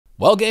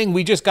Well, gang,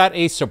 we just got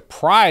a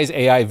surprise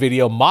AI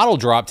video model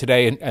drop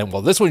today, and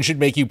well, this one should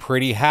make you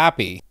pretty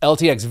happy.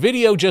 LTX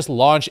Video just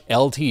launched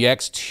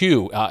LTX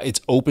 2. It's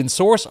open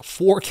source,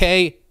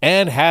 4K,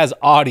 and has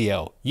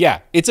audio. Yeah,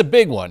 it's a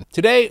big one.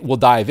 Today, we'll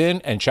dive in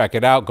and check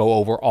it out, go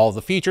over all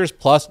the features,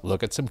 plus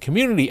look at some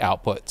community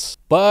outputs.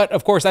 But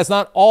of course, that's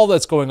not all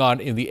that's going on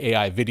in the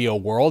AI video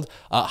world.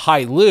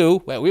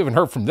 HaiLu, well, we haven't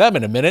heard from them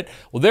in a minute.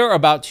 Well, they're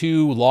about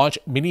to launch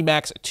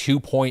Minimax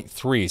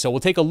 2.3. So we'll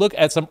take a look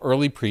at some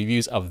early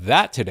previews of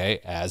that today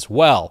as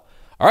well.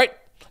 All right,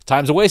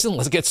 time's a wasting.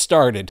 Let's get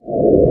started.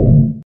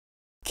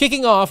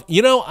 Kicking off,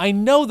 I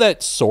know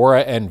that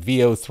Sora and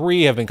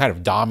VO3 have been kind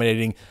of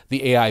dominating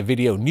the AI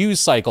video news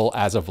cycle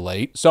as of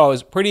late, so I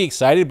was pretty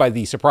excited by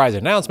the surprise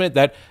announcement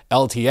that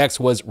LTX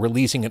was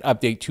releasing an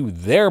update to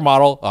their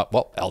model,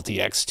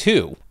 LTX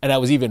 2. And I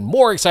was even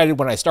more excited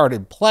when I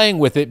started playing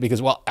with it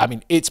because,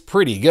 it's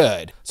pretty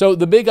good. So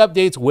the big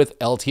updates with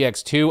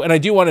LTX 2, and I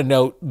do want to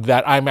note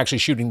that I'm actually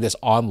shooting this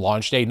on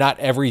launch day. Not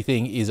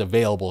everything is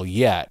available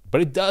yet, but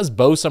it does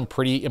boast some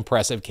pretty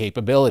impressive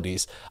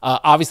capabilities.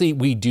 Obviously,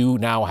 we do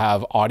now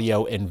have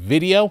audio and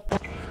video.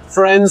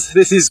 Friends,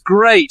 this is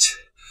great.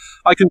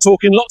 I can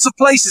talk in lots of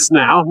places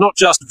now, not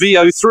just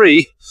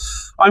VO3.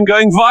 I'm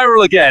going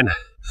viral again.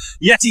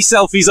 Yeti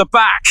selfies are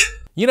back.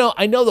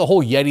 I know the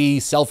whole Yeti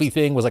selfie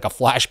thing was like a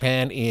flash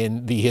pan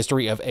in the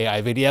history of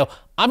AI video.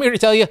 I'm here to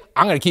tell you,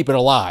 I'm going to keep it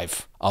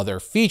alive. Other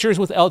features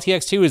with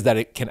LTX 2 is that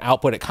it can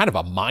output at kind of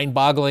a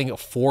mind-boggling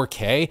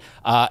 4K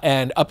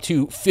and up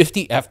to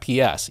 50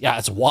 FPS. Yeah,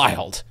 it's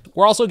wild.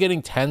 We're also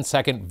getting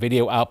 10-second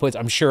video outputs.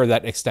 I'm sure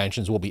that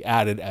extensions will be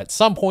added at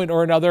some point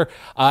or another.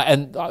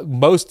 And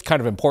most kind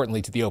of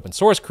importantly to the open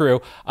source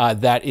crew,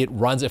 that it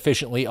runs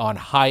efficiently on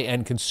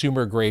high-end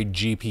consumer-grade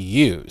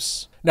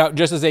GPUs. Now,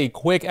 just as a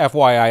quick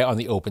FYI on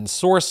the open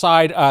source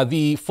side,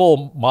 the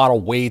full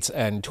model weights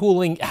and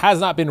tooling has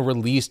not been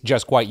released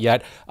just quite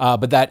yet,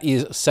 but that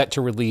is set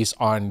to release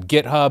on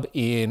GitHub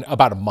in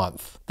about a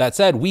month. That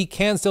said, we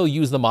can still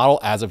use the model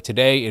as of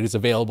today. It is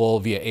available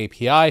via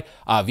API,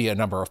 via a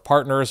number of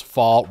partners.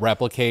 Fall,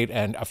 Replicate,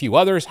 and a few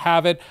others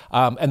have it.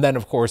 And then,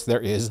 of course,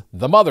 there is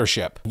the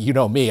mothership. You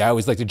know me, I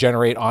always like to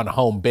generate on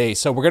home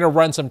base. So we're going to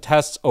run some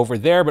tests over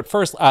there. But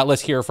first,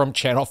 let's hear from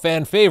channel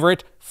fan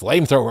favorite,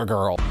 Flamethrower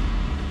Girl.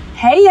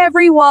 Hey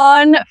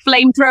everyone,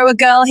 Flamethrower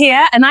Girl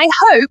here, and I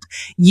hope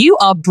you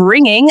are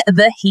bringing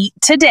the heat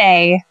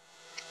today.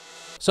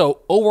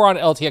 So over on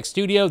LTX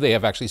Studio, they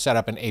have actually set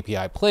up an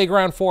API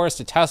playground for us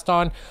to test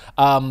on.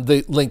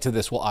 The link to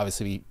this will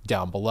obviously be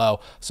down below.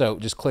 So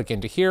just click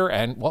into here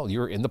and, well,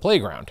 you're in the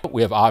playground.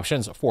 We have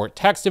options for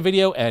text to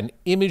video and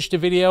image to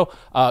video,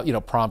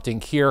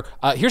 prompting here.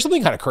 Here's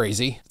something kind of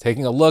crazy.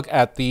 Taking a look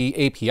at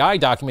the API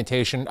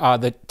documentation,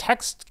 the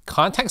text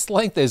context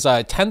length is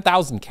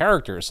 10,000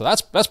 characters. So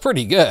that's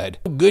pretty good.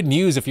 Good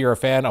news if you're a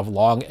fan of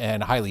long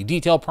and highly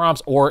detailed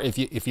prompts, or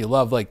if you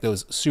love like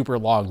those super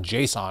long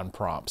JSON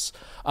prompts.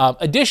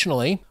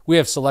 Additionally, we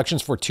have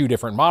selections for two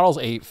different models,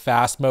 a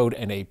fast mode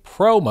and a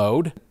pro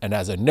mode. And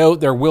as a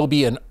note, there will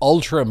be an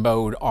ultra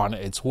mode on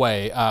its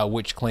way,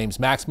 which claims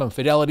maximum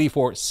fidelity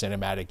for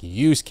cinematic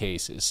use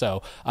cases.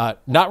 So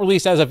not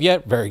released as of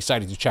yet. Very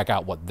excited to check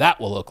out what that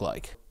will look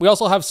like. We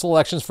also have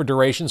selections for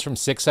durations from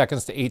 6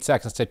 seconds to 8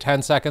 seconds to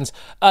 10 seconds.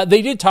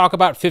 They did talk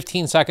about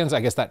 15 seconds.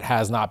 I guess that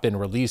has not been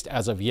released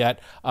as of yet.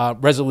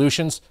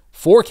 Resolutions,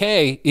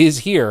 4K is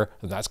here,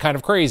 and that's kind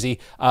of crazy.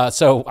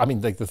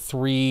 Like the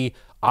three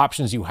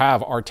options you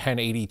have are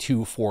 1080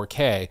 to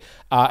 4K.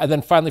 And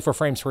then finally for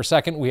frames per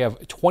second, we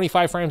have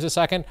 25 frames a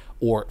second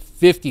or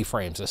 50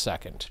 frames a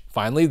second.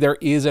 Finally, there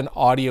is an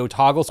audio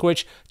toggle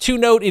switch. To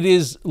note, it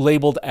is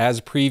labeled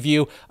as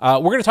preview. We're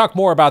going to talk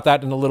more about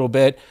that in a little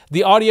bit.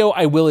 The audio,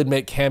 I will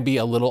admit, can be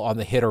a little on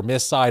the hit or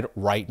miss side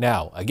right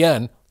now.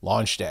 Again,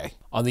 launch day.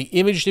 On the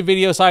image to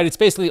video side, it's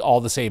basically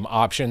all the same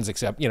options,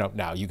 except,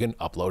 now you can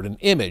upload an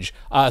image.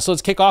 So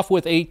let's kick off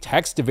with a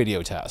text to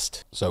video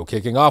test. So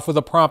kicking off with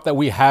a prompt that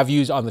we have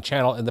used on the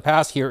channel in the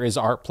past, here is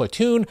our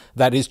Platoon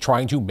that is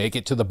trying to make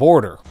it to the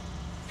border.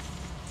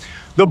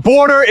 The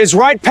border is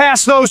right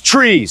past those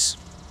trees.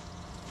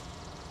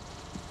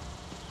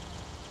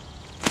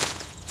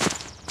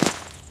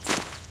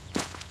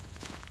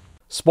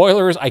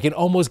 Spoilers, I can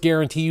almost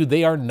guarantee you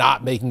they are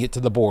not making it to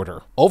the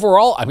border.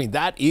 Overall,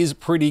 that is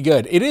pretty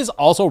good. It is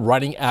also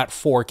running at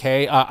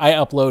 4K. I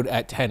upload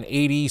at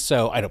 1080,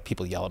 so I know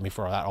people yell at me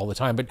for that all the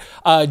time,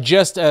 but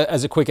just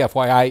as a quick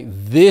FYI,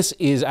 this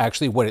is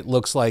actually what it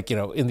looks like,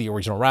 in the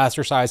original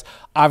raster size.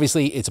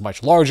 Obviously, it's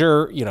much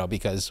larger,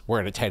 because we're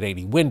in a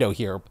 1080 window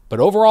here, but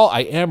overall,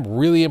 I am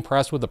really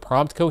impressed with the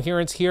prompt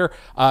coherence here.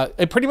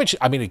 It pretty much,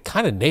 it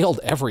kind of nailed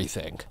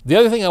everything. The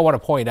other thing I want to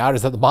point out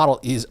is that the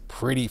model is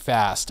pretty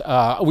fast.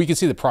 we can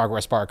see the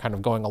progress bar kind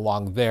of going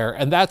along there.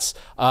 And that's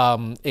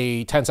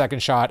a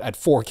 10-second shot at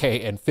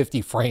 4K and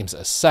 50 frames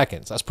a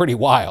second. So that's pretty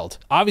wild.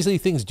 Obviously,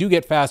 things do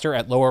get faster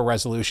at lower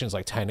resolutions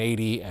like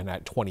 1080 and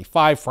at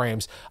 25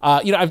 frames.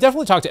 You know, I've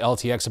definitely talked to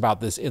LTX about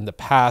this in the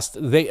past.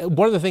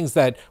 One of the things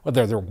that,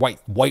 whether they're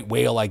white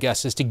whale, I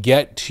guess, is to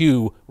get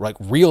to like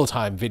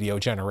real-time video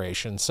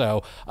generation.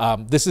 So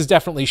this is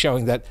definitely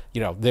showing that,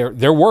 you know,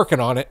 they're working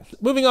on it.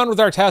 Moving on with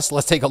our test,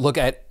 let's take a look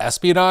at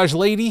Espionage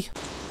Lady.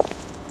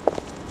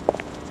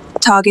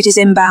 Target is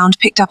inbound,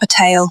 picked up a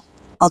tail.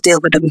 I'll deal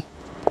with them.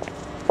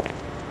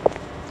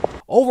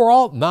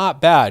 Overall, not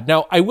bad.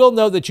 Now, I will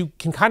note that you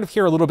can kind of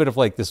hear a little bit of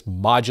like this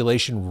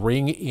modulation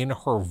ring in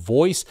her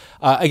voice.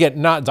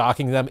 Again, not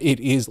docking them. It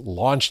is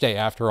launch day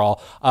after all.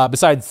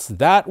 Besides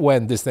that,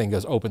 when this thing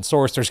goes open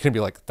source, there's going to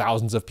be like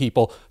thousands of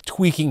people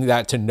tweaking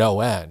that to no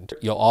end.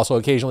 You'll also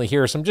occasionally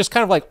hear some just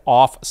kind of like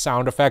off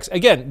sound effects.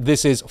 Again,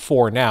 this is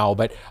for now,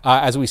 but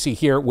as we see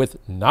here with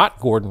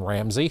not Gordon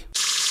Ramsay.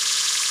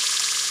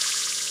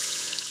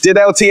 Did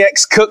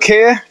LTX cook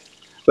here?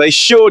 They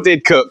sure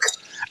did cook.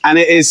 And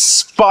it is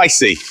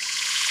spicy.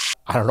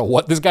 I don't know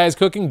what this guy is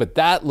cooking, but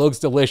that looks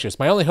delicious.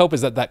 My only hope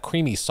is that that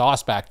creamy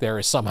sauce back there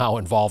is somehow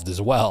involved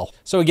as well.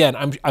 So again,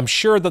 I'm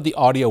sure that the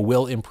audio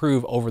will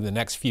improve over the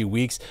next few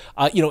weeks.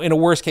 You know, in a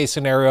worst case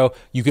scenario,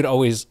 you could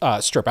always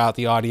strip out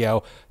the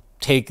audio,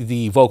 take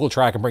the vocal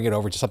track and bring it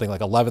over to something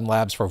like 11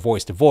 Labs for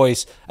voice to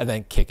voice, and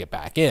then kick it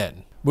back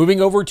in.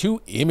 Moving over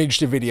to image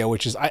to video,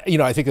 which is, you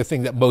know, I think the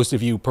thing that most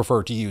of you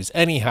prefer to use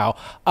anyhow.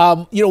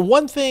 You know,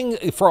 one thing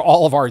for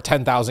all of our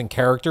 10,000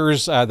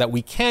 characters that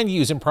we can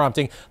use in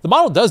prompting, the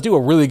model does do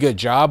a really good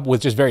job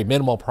with just very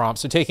minimal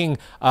prompts. So taking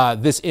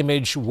this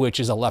image, which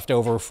is a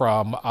leftover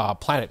from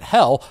Planet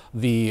Hell,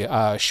 the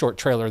short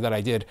trailer that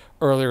I did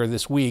earlier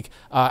this week,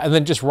 and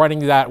then just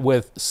running that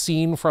with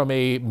scene from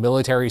a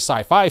military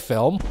sci-fi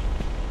film.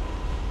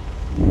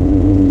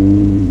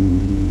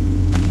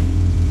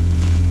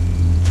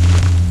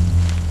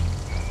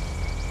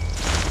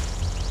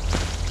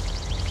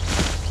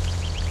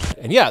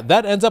 And yeah,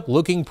 that ends up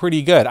looking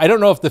pretty good. I don't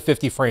know if the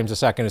 50 frames a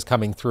second is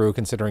coming through,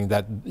 considering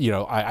that, you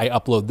know, I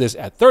upload this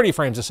at 30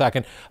 frames a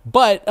second,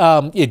 but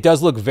it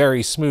does look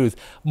very smooth.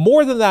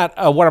 More than that,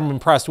 what I'm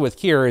impressed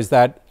with here is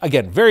that,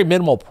 again, very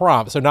minimal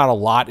prompt, so not a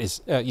lot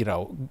is, you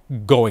know,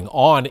 going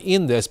on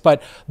in this,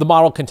 but the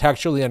model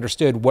contextually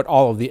understood what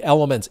all of the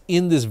elements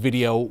in this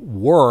video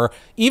were,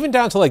 even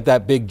down to like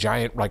that big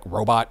giant like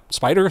robot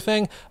spider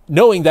thing.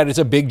 Knowing that it's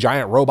a big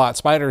giant robot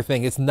spider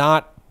thing, it's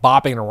not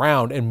bopping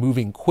around and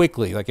moving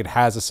quickly, like it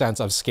has a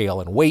sense of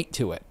scale and weight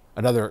to it.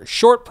 Another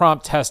short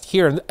prompt test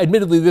here, and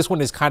admittedly this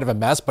one is kind of a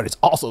mess, but it's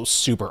also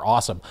super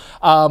awesome.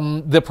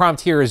 The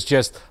prompt here is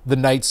just the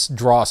knights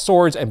draw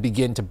swords and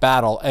begin to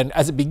battle. And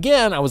as it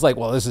began, I was like,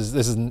 well, this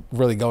isn't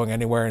really going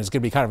anywhere and it's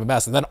gonna be kind of a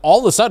mess. And then all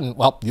of a sudden,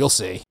 well, you'll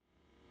see.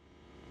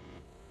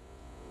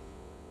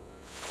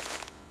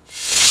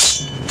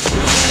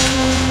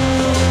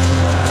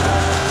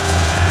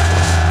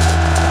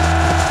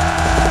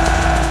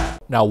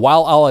 Now,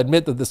 while I'll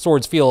admit that the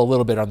swords feel a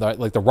little bit on the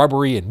like the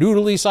rubbery and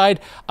noodly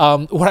side,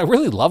 what I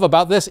really love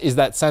about this is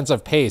that sense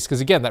of pace. Because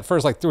again, that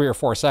first like 3 or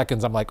 4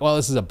 seconds, I'm like, well,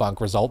 this is a bunk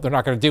result. They're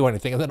not going to do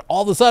anything. And then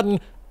all of a sudden,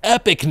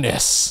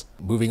 epicness.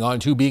 Moving on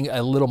to being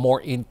a little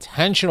more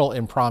intentional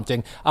in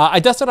prompting.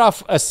 I dusted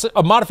off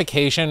a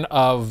modification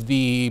of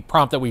the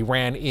prompt that we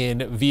ran in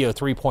VO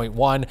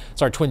 3.1.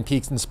 It's our Twin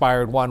Peaks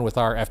inspired one with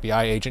our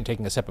FBI agent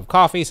taking a sip of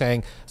coffee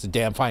saying it's a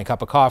damn fine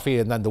cup of coffee,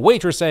 and then the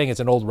waitress saying it's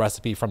an old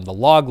recipe from the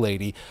log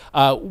lady.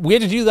 We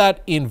had to do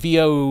that in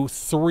VO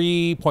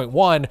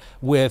 3.1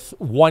 with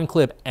one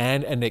clip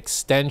and an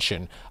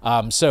extension.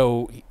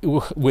 So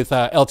with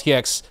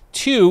LTX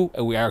 2,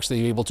 we are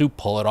actually able to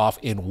pull it off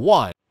in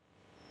one.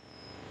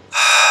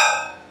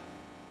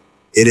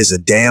 It is a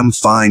damn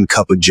fine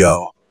cup of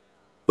joe.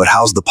 But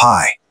how's the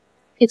pie?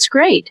 It's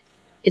great.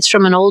 It's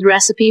from an old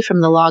recipe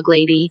from the log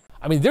lady.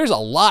 I mean, there's a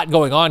lot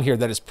going on here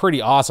that is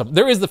pretty awesome.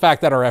 There is the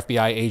fact that our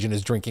FBI agent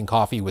is drinking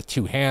coffee with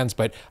 2 hands,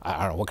 but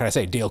I don't know, what can I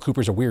say? Dale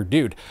Cooper's a weird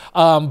dude.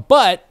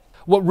 But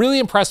what really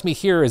impressed me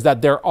here is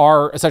that there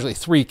are essentially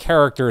 3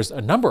 characters,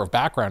 a number of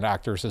background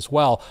actors as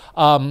well.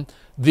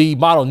 The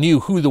model knew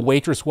who the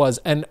waitress was,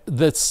 and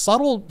the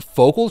subtle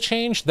focal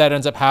change that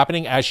ends up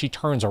happening as she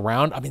turns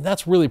around, I mean,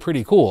 that's really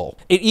pretty cool.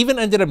 It even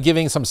ended up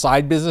giving some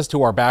side business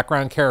to our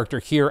background character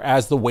here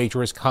as the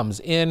waitress comes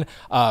in,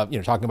 you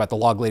know, talking about the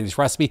log lady's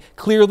recipe.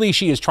 Clearly,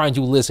 she is trying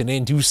to listen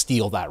in to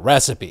steal that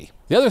recipe.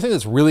 The other thing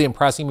that's really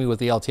impressing me with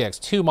the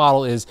LTX2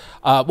 model is,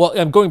 well,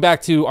 I'm going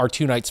back to our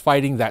 2 knights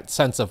fighting, that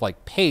sense of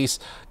like pace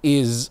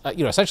is,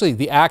 you know, essentially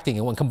the acting.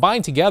 And when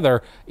combined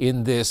together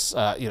in this,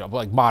 you know,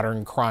 like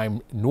modern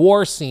crime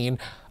noir scene,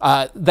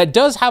 that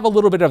does have a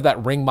little bit of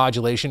that ring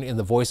modulation in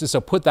the voices.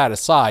 So put that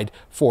aside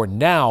for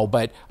now,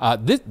 but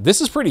this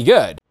is pretty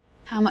good.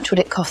 How much would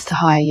it cost to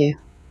hire you?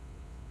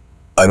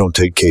 I don't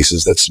take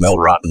cases that smell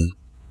rotten.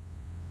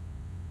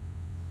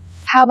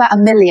 How about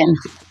 $1 million?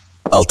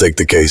 I'll take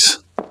the case.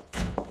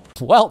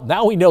 well,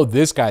 now we know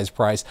this guy's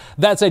price.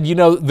 That said, you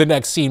know, the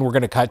next scene we're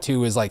going to cut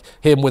to is like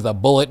him with a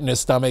bullet in his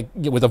stomach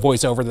with a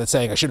voiceover that's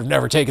saying, I should have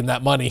never taken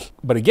that money.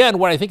 But again,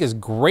 what I think is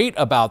great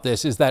about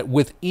this is that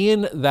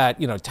within that,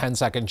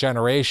 10-second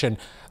generation,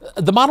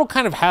 the model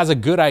kind of has a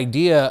good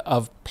idea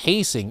of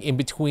pacing in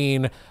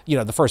between,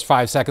 the first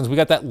 5 seconds. We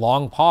got that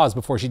long pause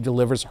before she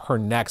delivers her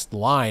next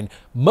line.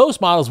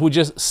 Most models would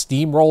just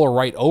steamroller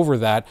right over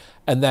that,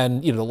 and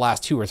then, the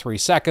last 2 or 3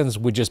 seconds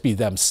would just be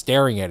them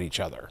staring at each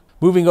other.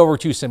 Moving over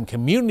to some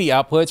community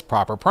outputs,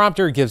 Proper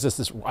Prompter gives us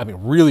this,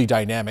 really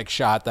dynamic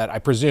shot that I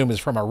presume is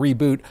from a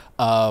reboot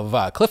of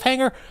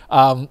Cliffhanger.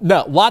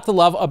 No, lot to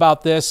love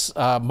about this.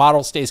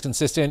 Model stays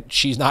consistent.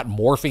 She's not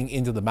morphing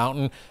into the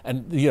mountain.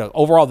 And,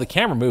 overall, the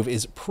camera move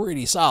is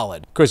pretty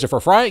solid. Christopher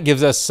Fry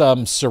gives us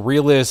some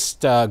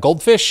surrealist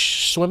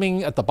goldfish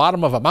swimming at the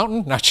bottom of a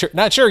mountain.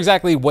 Not sure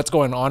exactly what's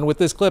going on with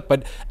this clip,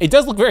 but it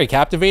does look very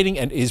captivating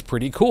and is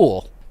pretty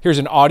cool. Here's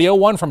an audio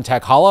one from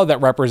Tech Hollow that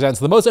represents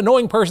the most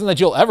annoying person that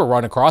you'll ever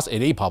run across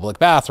in a public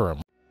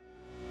bathroom.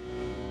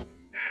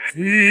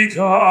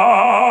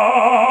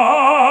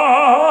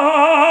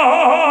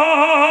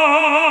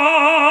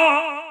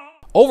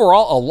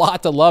 Overall, a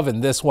lot to love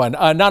in this one.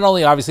 Not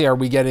only obviously are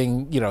we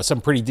getting,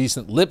 some pretty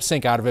decent lip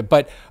sync out of it,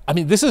 but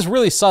this is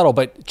really subtle,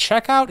 but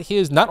check out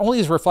not only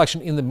his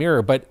reflection in the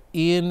mirror, but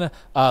in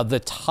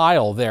the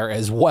tile there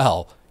as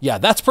well. Yeah,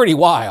 that's pretty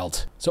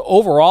wild. So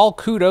overall,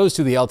 kudos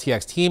to the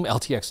LTX team.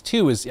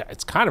 LTX2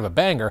 it's kind of a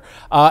banger.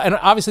 And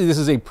obviously this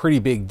is a pretty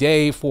big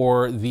day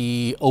for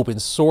the open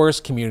source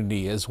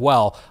community as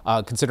well,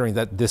 considering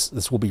that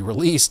this will be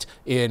released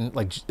in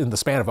the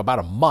span of about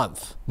a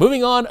month.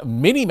 Moving on,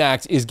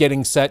 Minimax is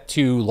getting set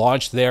to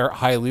launch their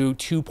HaiLu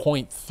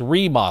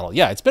 2.3 model.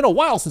 Yeah, it's been a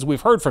while since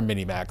we've heard from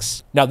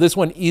Minimax. Now this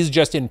one is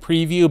just in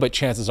preview, but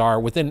chances are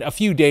within a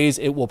few days,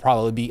 it will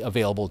probably be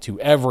available to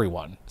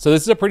everyone. So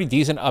this is a pretty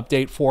decent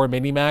update for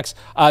Minimax.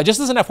 Just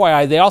as an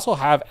FYI, they also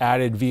have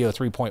added VO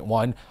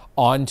 3.1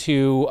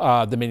 onto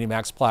the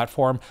Minimax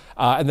platform,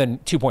 and then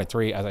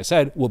 2.3, as I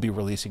said, will be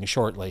releasing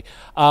shortly.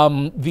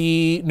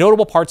 The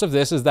notable parts of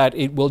this is that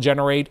it will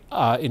generate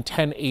in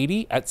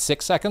 1080 at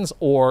 6 seconds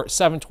or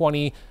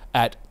 720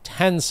 at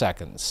 10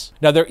 seconds.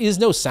 Now, there is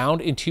no sound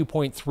in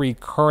 2.3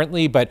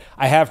 currently, but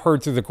I have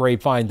heard through the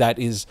grapevine that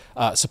is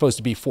supposed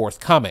to be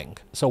forthcoming.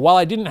 So while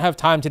I didn't have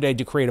time today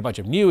to create a bunch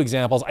of new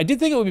examples, I did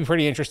think it would be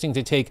pretty interesting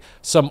to take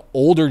some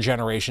older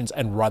generations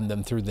and run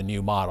them through the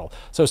new model.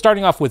 So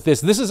starting off with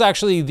this is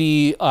actually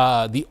the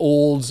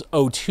old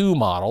O2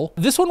 model.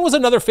 This one was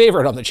another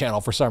favorite on the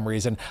channel for some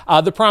reason.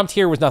 The prompt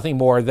here was nothing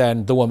more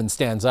than the woman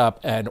stands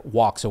up and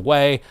walks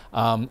away,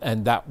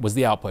 and that was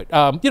the output.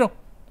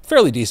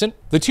 Fairly decent.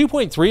 The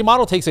 2.3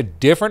 model takes a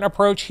different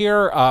approach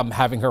here,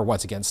 having her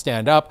once again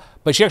stand up,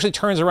 but she actually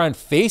turns around,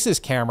 faces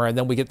camera, and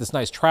then we get this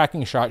nice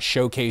tracking shot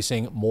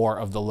showcasing more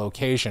of the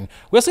location.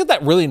 We also get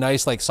that really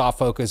nice soft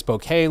focus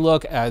bokeh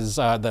look as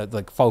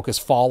the focus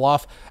fall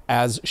off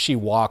as she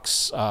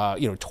walks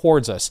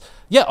towards us.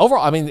 Yeah,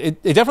 overall,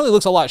 it definitely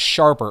looks a lot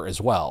sharper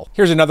as well.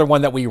 Here's another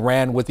one that we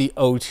ran with the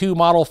O2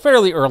 model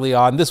fairly early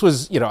on. This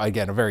was,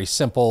 again, a very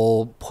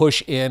simple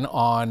push in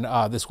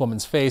on this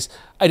woman's face.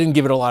 I didn't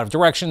give it a lot of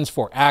directions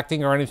for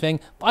acting or anything.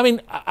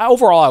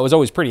 Overall, I was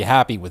always pretty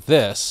happy with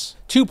this.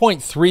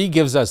 2.3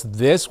 gives us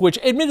this, which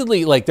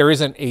admittedly, there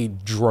isn't a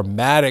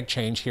dramatic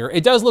change here.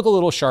 It does look a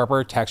little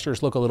sharper,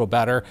 textures look a little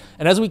better.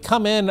 And as we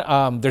come in,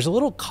 there's a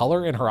little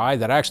color in her eye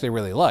that I actually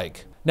really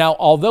like. Now,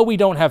 although we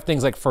don't have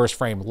things like first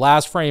frame,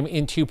 last frame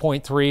in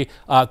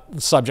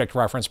 2.3, subject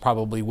reference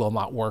probably will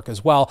not work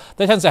as well.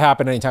 That tends to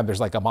happen anytime there's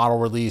a model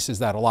release, is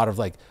that a lot of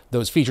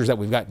those features that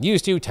we've gotten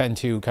used to tend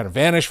to kind of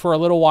vanish for a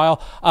little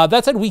while.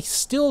 That said, we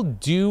still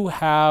do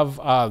have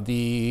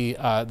the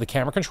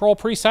camera control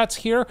presets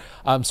here.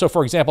 So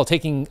for example,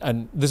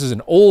 this is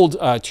an old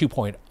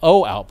 2.0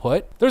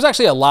 output. There's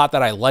actually a lot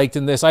that I liked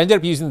in this. I ended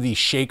up using the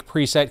shake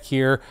preset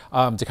here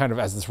to kind of,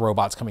 as this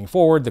robot's coming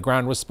forward, the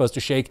ground was supposed to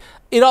shake.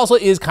 It also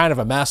is kind of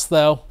a mess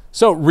though.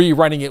 So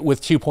rerunning it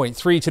with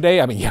 2.3 today,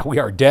 yeah, we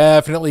are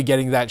definitely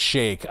getting that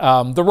shake.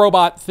 The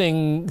robot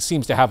thing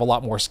seems to have a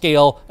lot more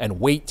scale and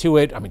weight to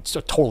it.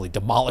 So totally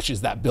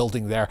demolishes that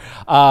building there.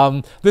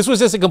 This was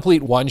just a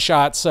complete one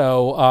shot.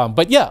 So,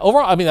 but yeah,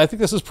 overall, I think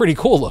this is pretty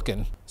cool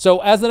looking. So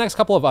as the next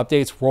couple of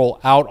updates roll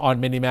out on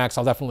Minimax,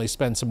 I'll definitely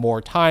spend some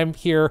more time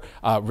here,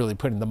 really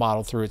putting the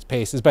model through its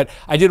paces. But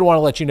I did want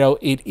to let you know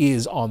it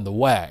is on the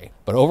way.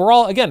 But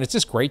overall, again, it's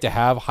just great to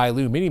have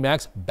HaiLu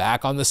Minimax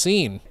back on the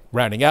scene.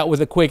 Rounding out with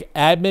a quick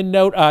admin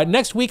note,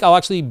 next week I'll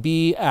actually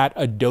be at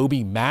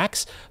Adobe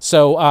Max.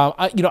 So,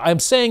 I'm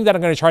saying that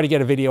I'm going to try to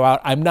get a video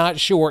out. I'm not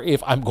sure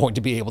if I'm going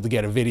to be able to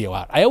get a video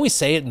out. I always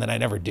say it and then I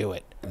never do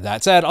it.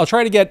 That said, I'll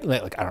try to get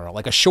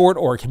a short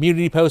or a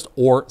community post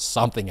or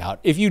something out.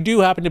 If you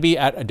do happen to be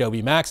at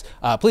Adobe Max,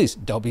 please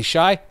don't be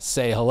shy,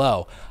 say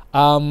hello.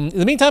 In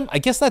the meantime, I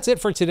guess that's it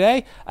for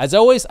today. As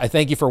always, I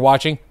thank you for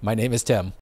watching. My name is Tim.